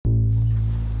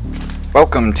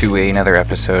Welcome to another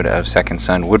episode of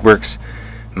SecondSonWoodworks.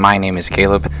 My name is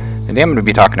Caleb. Today I'm going to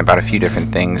be talking about a few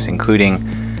different things, including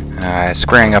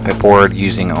squaring up a board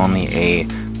using only a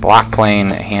block plane,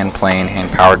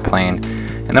 hand-powered plane,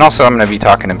 and then also I'm going to be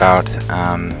talking about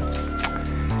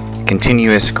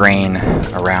continuous grain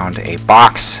around a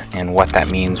box and what that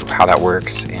means, how that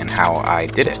works, and how I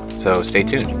did it. So stay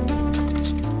tuned.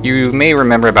 You may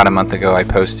remember about a month ago I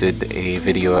posted a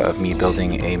video of me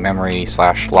building a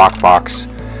memory/lock box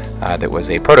that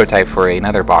was a prototype for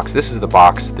another box. This is the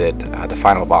box that, the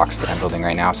final box that I'm building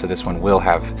right now, so this one will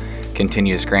have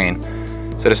continuous grain.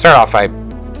 So to start off, I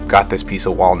got this piece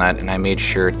of walnut and I made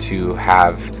sure to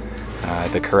have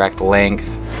the correct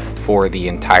length for the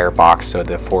entire box, so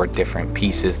the 4 different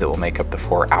pieces that will make up the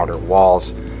 4 outer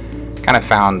walls. Kind of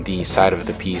found the side of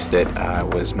the piece that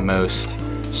was most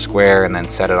square and then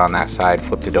set it on that side,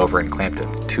 flipped it over and clamped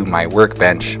it to my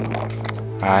workbench.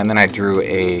 And then I drew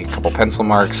a couple pencil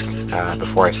marks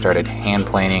before I started hand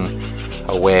planing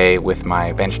away with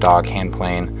my bench dog hand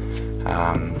plane.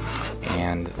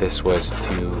 And this was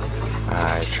to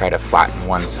try to flatten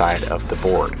one side of the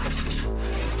board.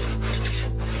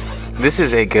 This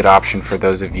is a good option for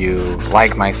those of you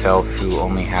like myself who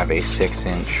only have a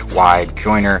 6-inch wide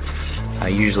jointer.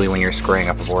 Usually when you're squaring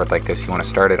up a board like this, you want to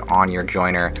start it on your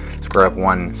jointer, square up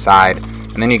one side,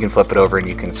 and then you can flip it over and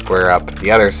you can square up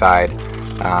the other side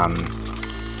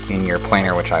in your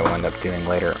planer, which I will end up doing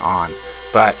later on.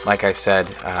 But like I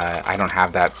said, I don't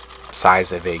have that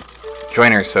size of a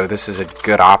jointer, so this is a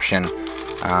good option.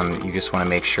 You just want to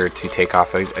make sure to take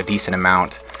off a decent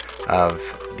amount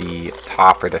of the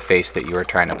top or the face that you are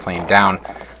trying to plane down,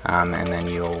 and then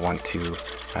you'll want to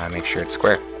make sure it's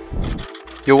square.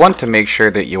 You'll want to make sure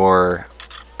that your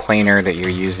planer that you're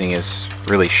using is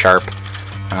really sharp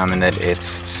and that it's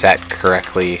set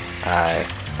correctly,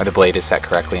 or the blade is set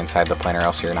correctly inside the planer,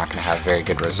 else you're not going to have very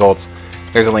good results.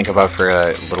 There's a link above for a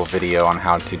little video on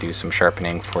how to do some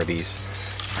sharpening for these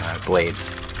blades.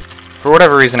 For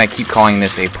whatever reason I keep calling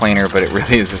this a planer, but it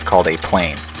really is just called a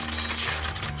plane.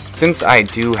 Since I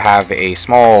do have a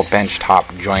small benchtop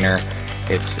jointer,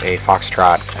 it's a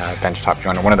FoxTrot benchtop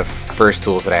jointer, one of the first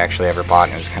tools that I actually ever bought,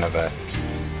 and it was kind of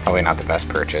probably not the best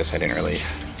purchase. I didn't really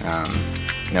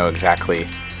know exactly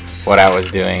what I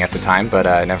was doing at the time, but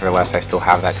nevertheless I still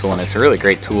have that tool, and it's a really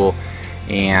great tool,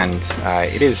 and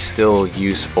it is still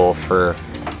useful for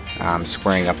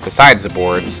squaring up the sides of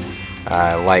boards,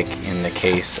 like in the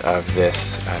case of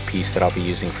this piece that I'll be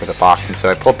using for the box. And so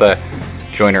I pulled the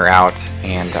jointer out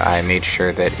and I made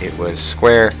sure that it was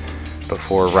square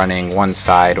before running one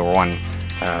side or one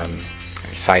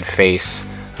side face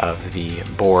of the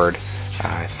board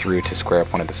through to square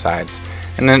up one of the sides.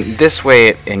 And then this way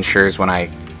it ensures when I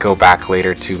go back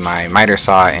later to my miter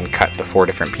saw and cut the 4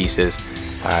 different pieces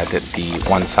that the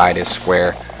one side is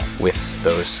square with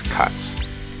those cuts.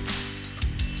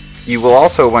 You will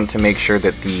also want to make sure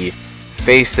that the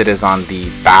face that is on the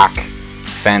back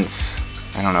fence,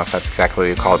 I don't know if that's exactly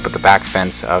what you call it, but the back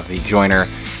fence of the jointer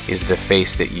is the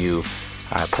face that you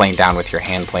plane down with your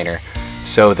hand planer,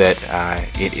 so that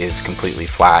it is completely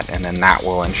flat, and then that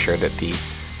will ensure that the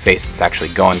face that's actually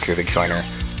going through the jointer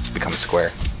becomes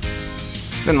square.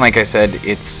 Then, like I said,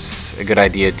 it's a good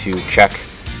idea to check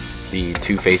the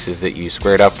 2 faces that you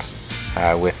squared up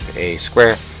with a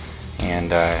square,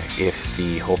 and if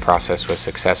the whole process was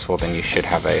successful, then you should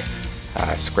have a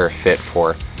square fit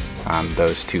for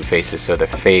those 2 faces. So the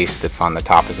face that's on the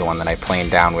top is the one that I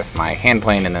planed down with my hand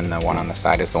plane, and then the one on the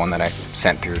side is the one that I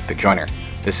sent through the jointer.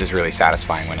 This is really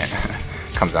satisfying when it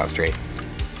comes out straight.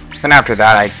 Then after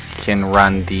that I can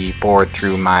run the board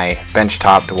through my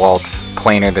benchtop DeWalt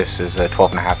planer. This is a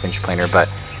 12.5-inch planer, but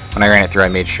when I ran it through I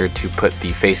made sure to put the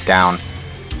face down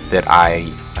that I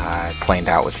planed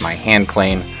out with my hand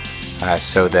plane,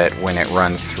 so that when it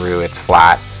runs through it's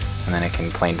flat, and then it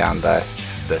can plane down the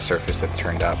surface that's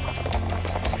turned up.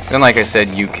 Then, like I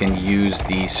said, you can use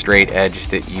the straight edge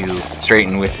that you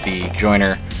straighten with the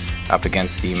jointer up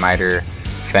against the miter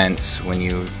fence when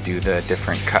you do the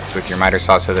different cuts with your miter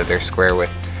saw, so that they're square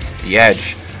with the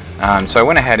edge. So I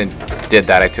went ahead and did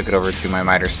that. I took it over to my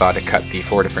miter saw to cut the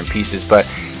 4 different pieces, but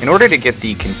in order to get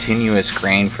the continuous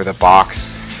grain for the box,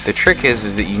 the trick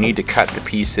is that you need to cut the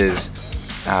pieces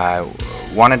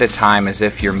one at a time, as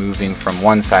if you're moving from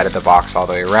one side of the box all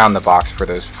the way around the box for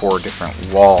those 4 different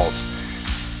walls.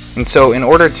 And so in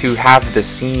order to have the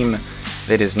seam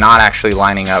that is not actually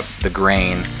lining up the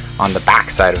grain on the back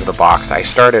side of the box, I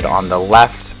started on the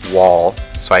left wall.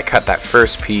 So I cut that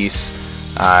first piece,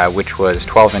 which was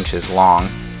 12 inches long,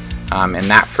 and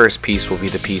that first piece will be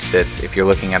the piece that's, if you're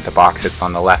looking at the box, it's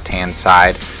on the left hand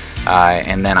side,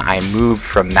 and then I moved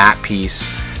from that piece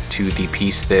to to the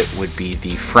piece that would be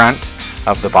the front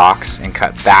of the box and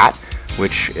cut that,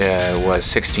 which was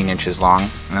 16 inches long,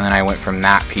 and then I went from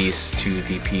that piece to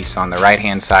the piece on the right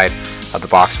hand side of the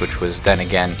box, which was then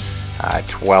again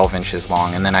 12 inches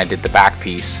long, and then I did the back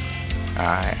piece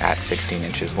at 16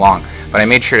 inches long. But I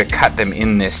made sure to cut them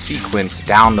in this sequence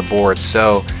down the board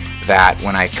so that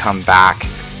when I come back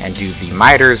and do the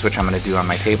miters, which I'm going to do on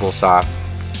my table saw,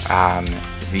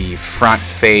 the front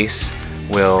face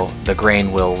the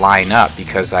grain will line up,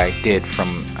 because I did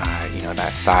from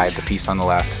that side the piece on the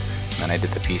left, and then I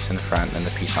did the piece in the front, and then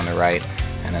the piece on the right,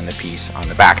 and then the piece on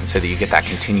the back, and so that you get that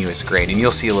continuous grain. And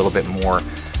you'll see a little bit more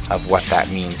of what that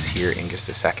means here in just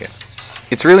a second.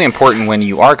 It's really important when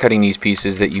you are cutting these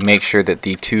pieces that you make sure that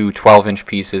the two 12-inch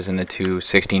pieces and the two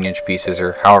 16-inch pieces,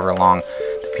 or however long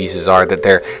the pieces are, that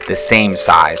they're the same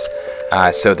size,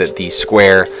 so that the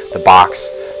square, the box,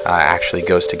 actually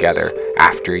goes together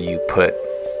after you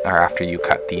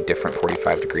cut the different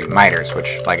 45-degree miters,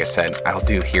 which, like I said, I'll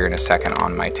do here in a second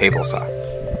on my table saw.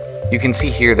 You can see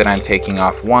here that I'm taking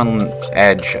off one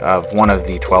edge of one of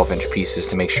the 12-inch pieces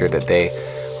to make sure that they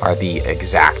are the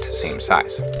exact same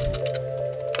size.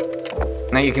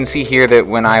 Now you can see here that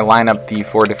when I line up the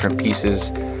 4 different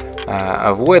pieces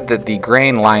of wood, that the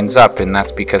grain lines up, and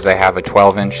that's because I have a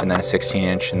 12-inch and then a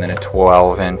 16-inch and then a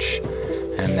 12-inch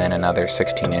and then another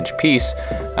 16-inch piece.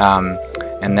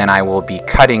 And then I will be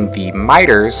cutting the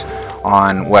miters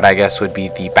on what I guess would be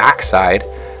the back side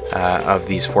of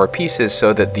these 4 pieces,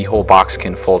 so that the whole box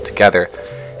can fold together.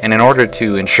 And in order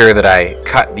to ensure that I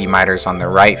cut the miters on the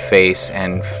right face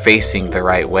and facing the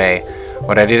right way,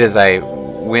 what I did is I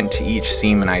went to each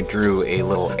seam and I drew a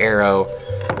little arrow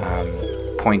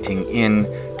pointing in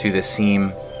to the seam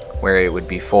where it would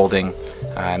be folding,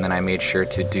 and then I made sure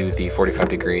to do the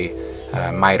 45-degree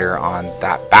miter on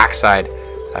that back side,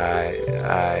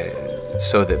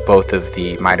 so that both of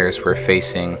the miters were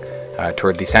facing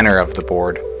toward the center of the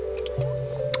board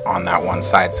on that one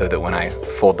side, so that when I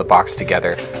fold the box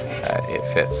together, it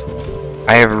fits.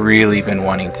 I have really been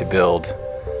wanting to build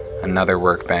another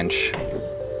workbench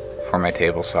for my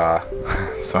table saw,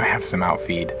 so I have some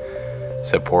outfeed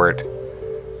support.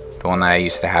 The one that I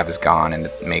used to have is gone, and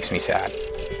it makes me sad.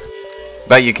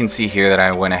 But you can see here that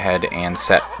I went ahead and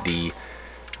set the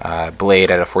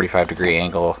blade at a 45-degree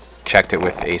angle, checked it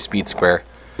with a speed square,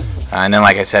 and then,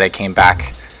 like I said, I came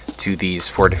back to these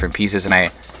 4 different pieces and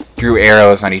I drew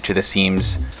arrows on each of the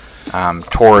seams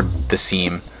toward the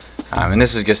seam, and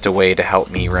this is just a way to help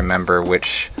me remember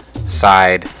which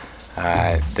side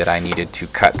that I needed to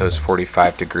cut those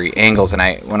 45-degree angles. And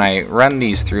when I run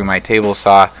these through my table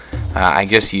saw, I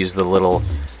just use the little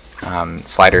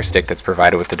slider stick that's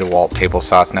provided with the DeWalt table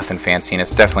saw. It's nothing fancy, and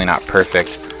it's definitely not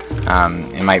perfect.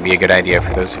 It might be a good idea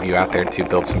for those of you out there to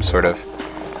build some sort of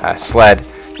sled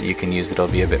that you can use that'll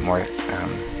be a bit more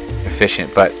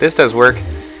efficient. But this does work,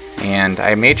 and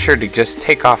I made sure to just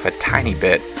take off a tiny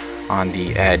bit on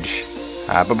the edge.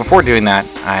 But before doing that,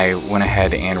 I went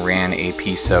ahead and ran a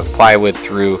piece of plywood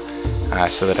through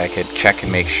so that I could check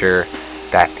and make sure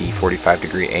that the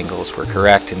 45-degree angles were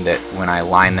correct, and that when I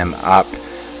line them up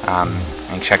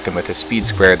and check them with a speed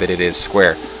square, that it is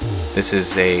square. This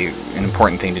is an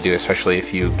important thing to do, especially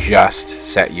if you just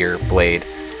set your blade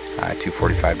to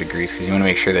 45 degrees, because you want to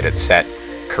make sure that it's set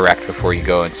correct before you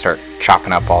go and start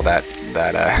chopping up all that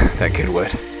good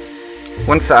wood.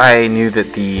 Once I knew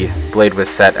that the blade was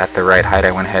set at the right height,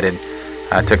 I went ahead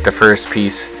and took the first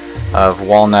piece of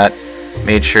walnut,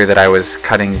 made sure that I was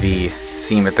cutting the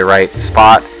seam at the right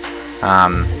spot.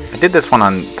 I did this one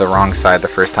on the wrong side the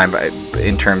first time, but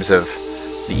in terms of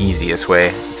the easiest way,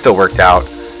 it still worked out.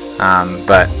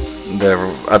 But the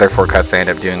other 4 cuts I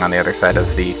ended up doing on the other side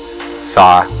of the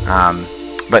saw.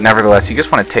 But nevertheless, you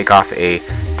just want to take off a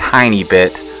tiny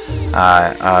bit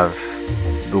of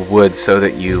the wood so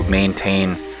that you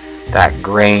maintain that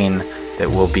grain that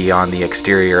will be on the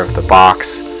exterior of the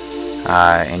box,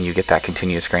 and you get that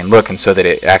continuous grain look, and so that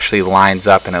it actually lines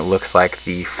up and it looks like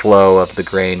the flow of the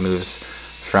grain moves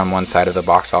from one side of the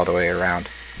box all the way around.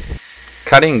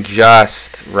 Cutting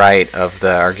just right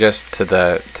or just to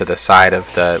the side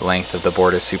of the length of the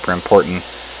board is super important,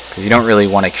 because you don't really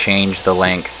want to change the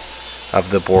length of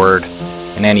the board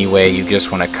in any way. You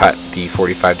just want to cut the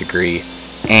 45-degree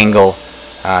angle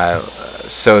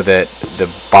so that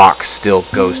the box still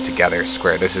goes together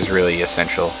square. This is really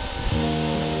essential.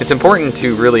 It's important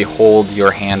to really hold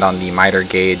your hand on the miter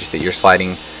gauge that you're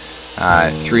sliding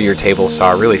through your table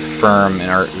saw really firm,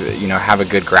 and have a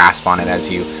good grasp on it as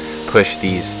you push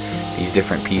these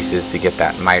different pieces to get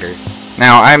that miter.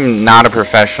 Now, I'm not a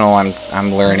professional.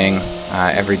 I'm learning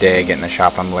every day I get in the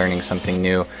shop. I'm learning something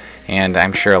new, and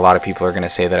I'm sure a lot of people are going to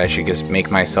say that I should just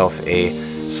make myself a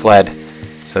sled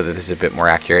so that this is a bit more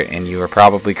accurate, and you are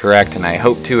probably correct, and I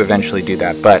hope to eventually do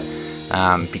that. But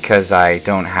because I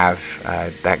don't have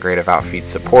that great of outfeed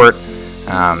support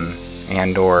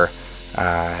and or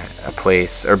a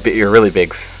place or a really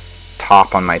big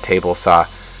top on my table saw,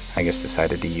 I just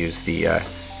decided to use the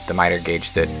miter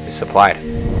gauge that is supplied.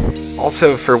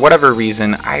 Also, for whatever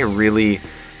reason, I really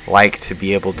like to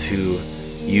be able to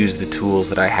use the tools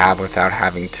that I have without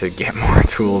having to get more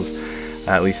tools,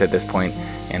 at least at this point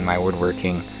in my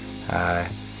woodworking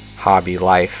hobby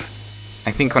life.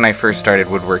 I think when I first started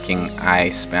woodworking, I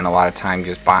spent a lot of time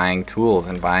just buying tools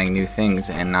and buying new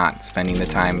things and not spending the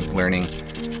time learning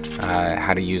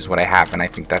how to use what I have, and I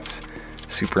think that's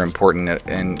super important,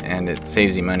 and it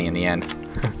saves you money in the end.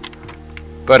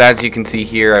 But as you can see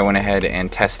here, I went ahead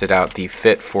and tested out the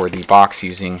fit for the box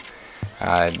using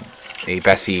a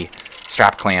Bessie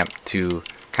strap clamp to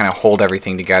kind of hold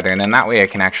everything together, and then that way I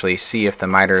can actually see if the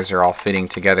miters are all fitting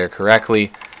together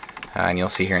correctly, and you'll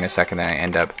see here in a second that I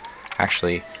end up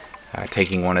actually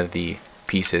taking one of the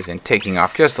pieces and taking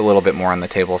off just a little bit more on the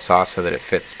table saw so that it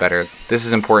fits better. This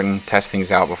is important. Test things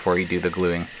out before you do the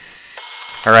gluing.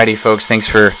 Alrighty folks, thanks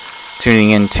for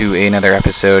tuning in to another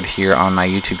episode here on my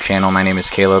YouTube channel. My name is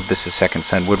Caleb. This is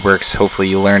SecondSonWoodworks. Hopefully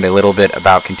you learned a little bit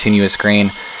about continuous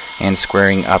grain and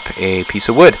squaring up a piece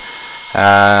of wood.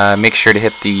 Make sure to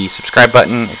hit the subscribe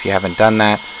button if you haven't done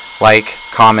that. Like,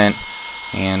 comment,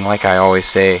 and like I always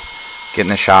say, get in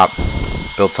the shop,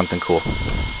 build something cool.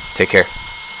 Take care.